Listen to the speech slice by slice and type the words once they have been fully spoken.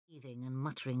breathing and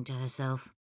muttering to herself.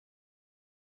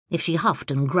 If she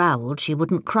huffed and growled, she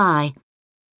wouldn't cry,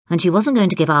 and she wasn't going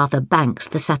to give Arthur Banks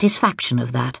the satisfaction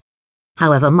of that,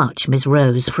 however much Miss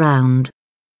Rose frowned.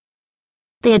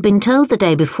 They had been told the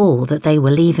day before that they were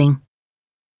leaving.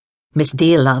 Miss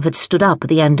Dearlove had stood up at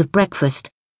the end of breakfast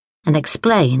and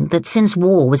explained that since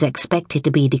war was expected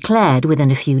to be declared within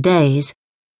a few days,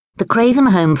 the Craven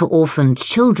Home for Orphaned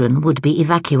Children would be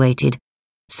evacuated,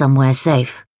 somewhere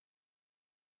safe.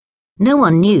 No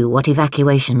one knew what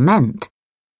evacuation meant,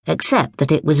 except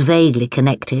that it was vaguely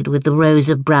connected with the rows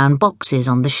of brown boxes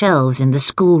on the shelves in the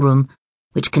schoolroom,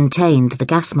 which contained the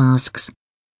gas masks.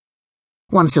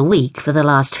 Once a week for the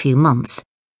last few months,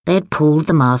 they had pulled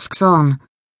the masks on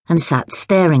and sat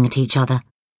staring at each other,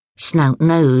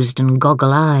 snout-nosed and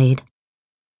goggle-eyed.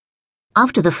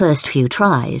 After the first few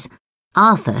tries,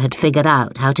 Arthur had figured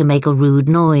out how to make a rude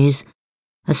noise,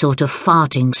 a sort of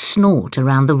farting snort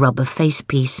around the rubber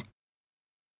facepiece.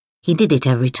 He did it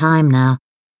every time now,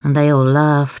 and they all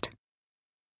laughed.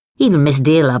 Even Miss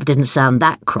Dearlove didn't sound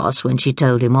that cross when she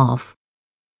told him off.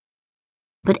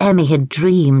 But Emmy had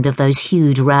dreamed of those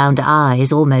huge round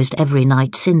eyes almost every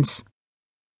night since.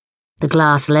 The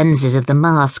glass lenses of the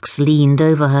masks leaned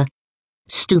over her,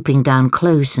 stooping down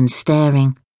close and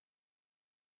staring.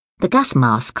 The gas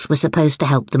masks were supposed to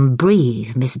help them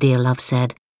breathe, Miss Dearlove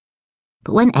said.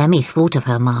 But when Emmy thought of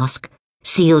her mask,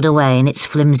 sealed away in its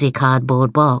flimsy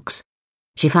cardboard box,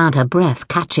 she found her breath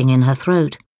catching in her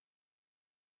throat.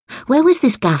 Where was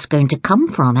this gas going to come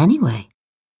from, anyway?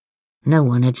 No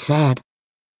one had said.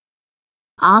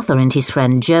 Arthur and his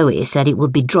friend Joey said it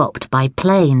would be dropped by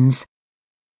planes.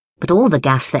 But all the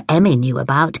gas that Emmy knew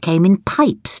about came in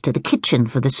pipes to the kitchen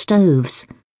for the stoves.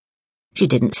 She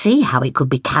didn't see how it could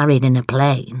be carried in a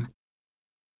plane.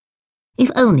 If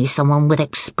only someone would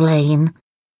explain,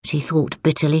 she thought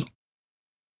bitterly,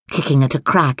 kicking at a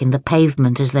crack in the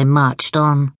pavement as they marched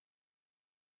on.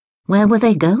 Where were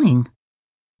they going?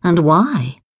 And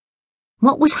why?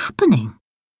 What was happening?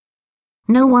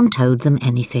 No one told them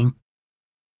anything.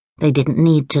 They didn't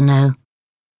need to know.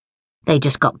 They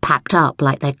just got packed up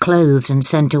like their clothes and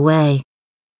sent away.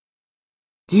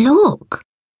 Look!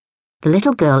 The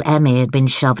little girl Emmy had been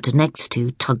shoved next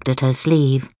to tugged at her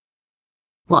sleeve.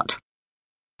 What?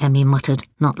 Emmy muttered,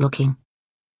 not looking.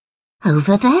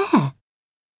 Over there.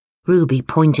 Ruby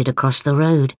pointed across the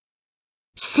road.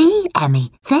 See,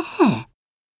 Emmy, there.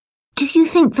 Do you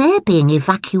think they're being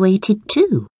evacuated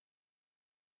too?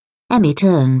 Emmy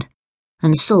turned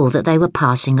and saw that they were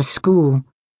passing a school,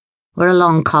 where a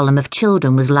long column of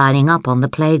children was lining up on the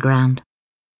playground.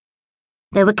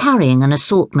 They were carrying an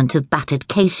assortment of battered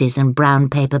cases and brown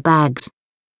paper bags,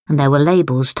 and there were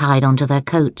labels tied onto their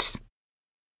coats.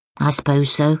 I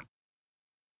suppose so.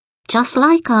 Just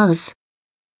like us,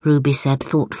 Ruby said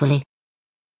thoughtfully.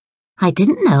 I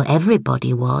didn't know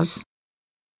everybody was.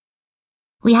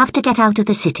 We have to get out of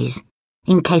the cities,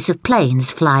 in case of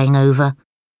planes flying over,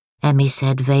 Emmy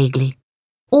said vaguely.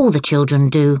 All the children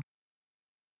do.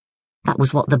 That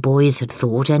was what the boys had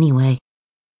thought anyway.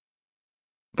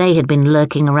 They had been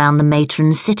lurking around the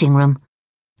matron's sitting room,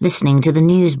 listening to the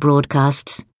news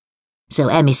broadcasts, so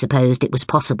Emmy supposed it was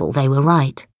possible they were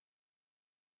right.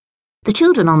 The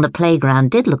children on the playground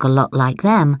did look a lot like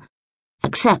them,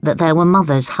 except that there were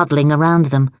mothers huddling around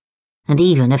them, and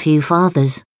even a few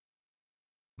fathers.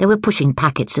 They were pushing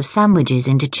packets of sandwiches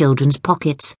into children's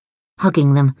pockets,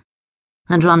 hugging them,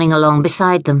 and running along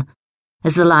beside them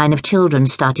as the line of children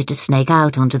started to snake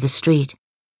out onto the street.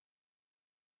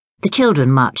 The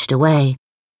children marched away,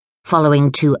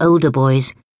 following two older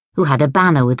boys who had a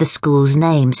banner with the school's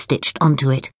name stitched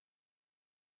onto it.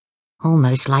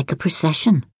 Almost like a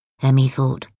procession, Emmy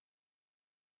thought.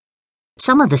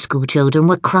 Some of the schoolchildren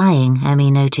were crying, Emmy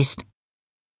noticed.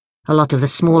 A lot of the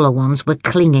smaller ones were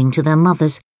clinging to their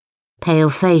mothers,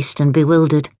 pale-faced and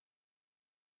bewildered.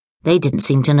 They didn't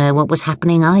seem to know what was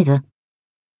happening either.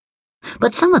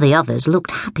 But some of the others looked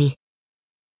happy,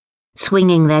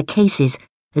 swinging their cases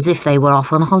as if they were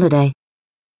off on holiday.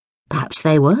 Perhaps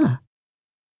they were.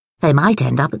 They might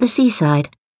end up at the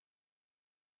seaside.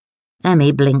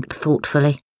 Emmy blinked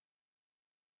thoughtfully.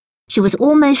 She was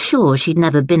almost sure she'd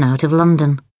never been out of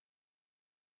London.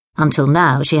 Until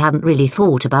now, she hadn't really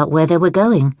thought about where they were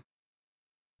going.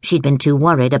 She'd been too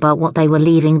worried about what they were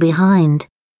leaving behind.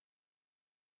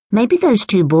 Maybe those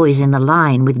two boys in the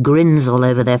line with grins all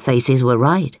over their faces were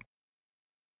right.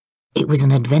 It was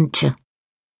an adventure.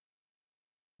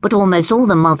 But almost all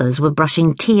the mothers were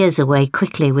brushing tears away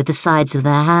quickly with the sides of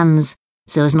their hands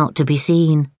so as not to be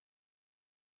seen.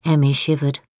 Emmy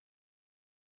shivered.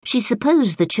 She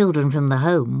supposed the children from the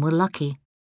home were lucky.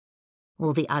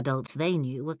 All the adults they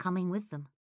knew were coming with them.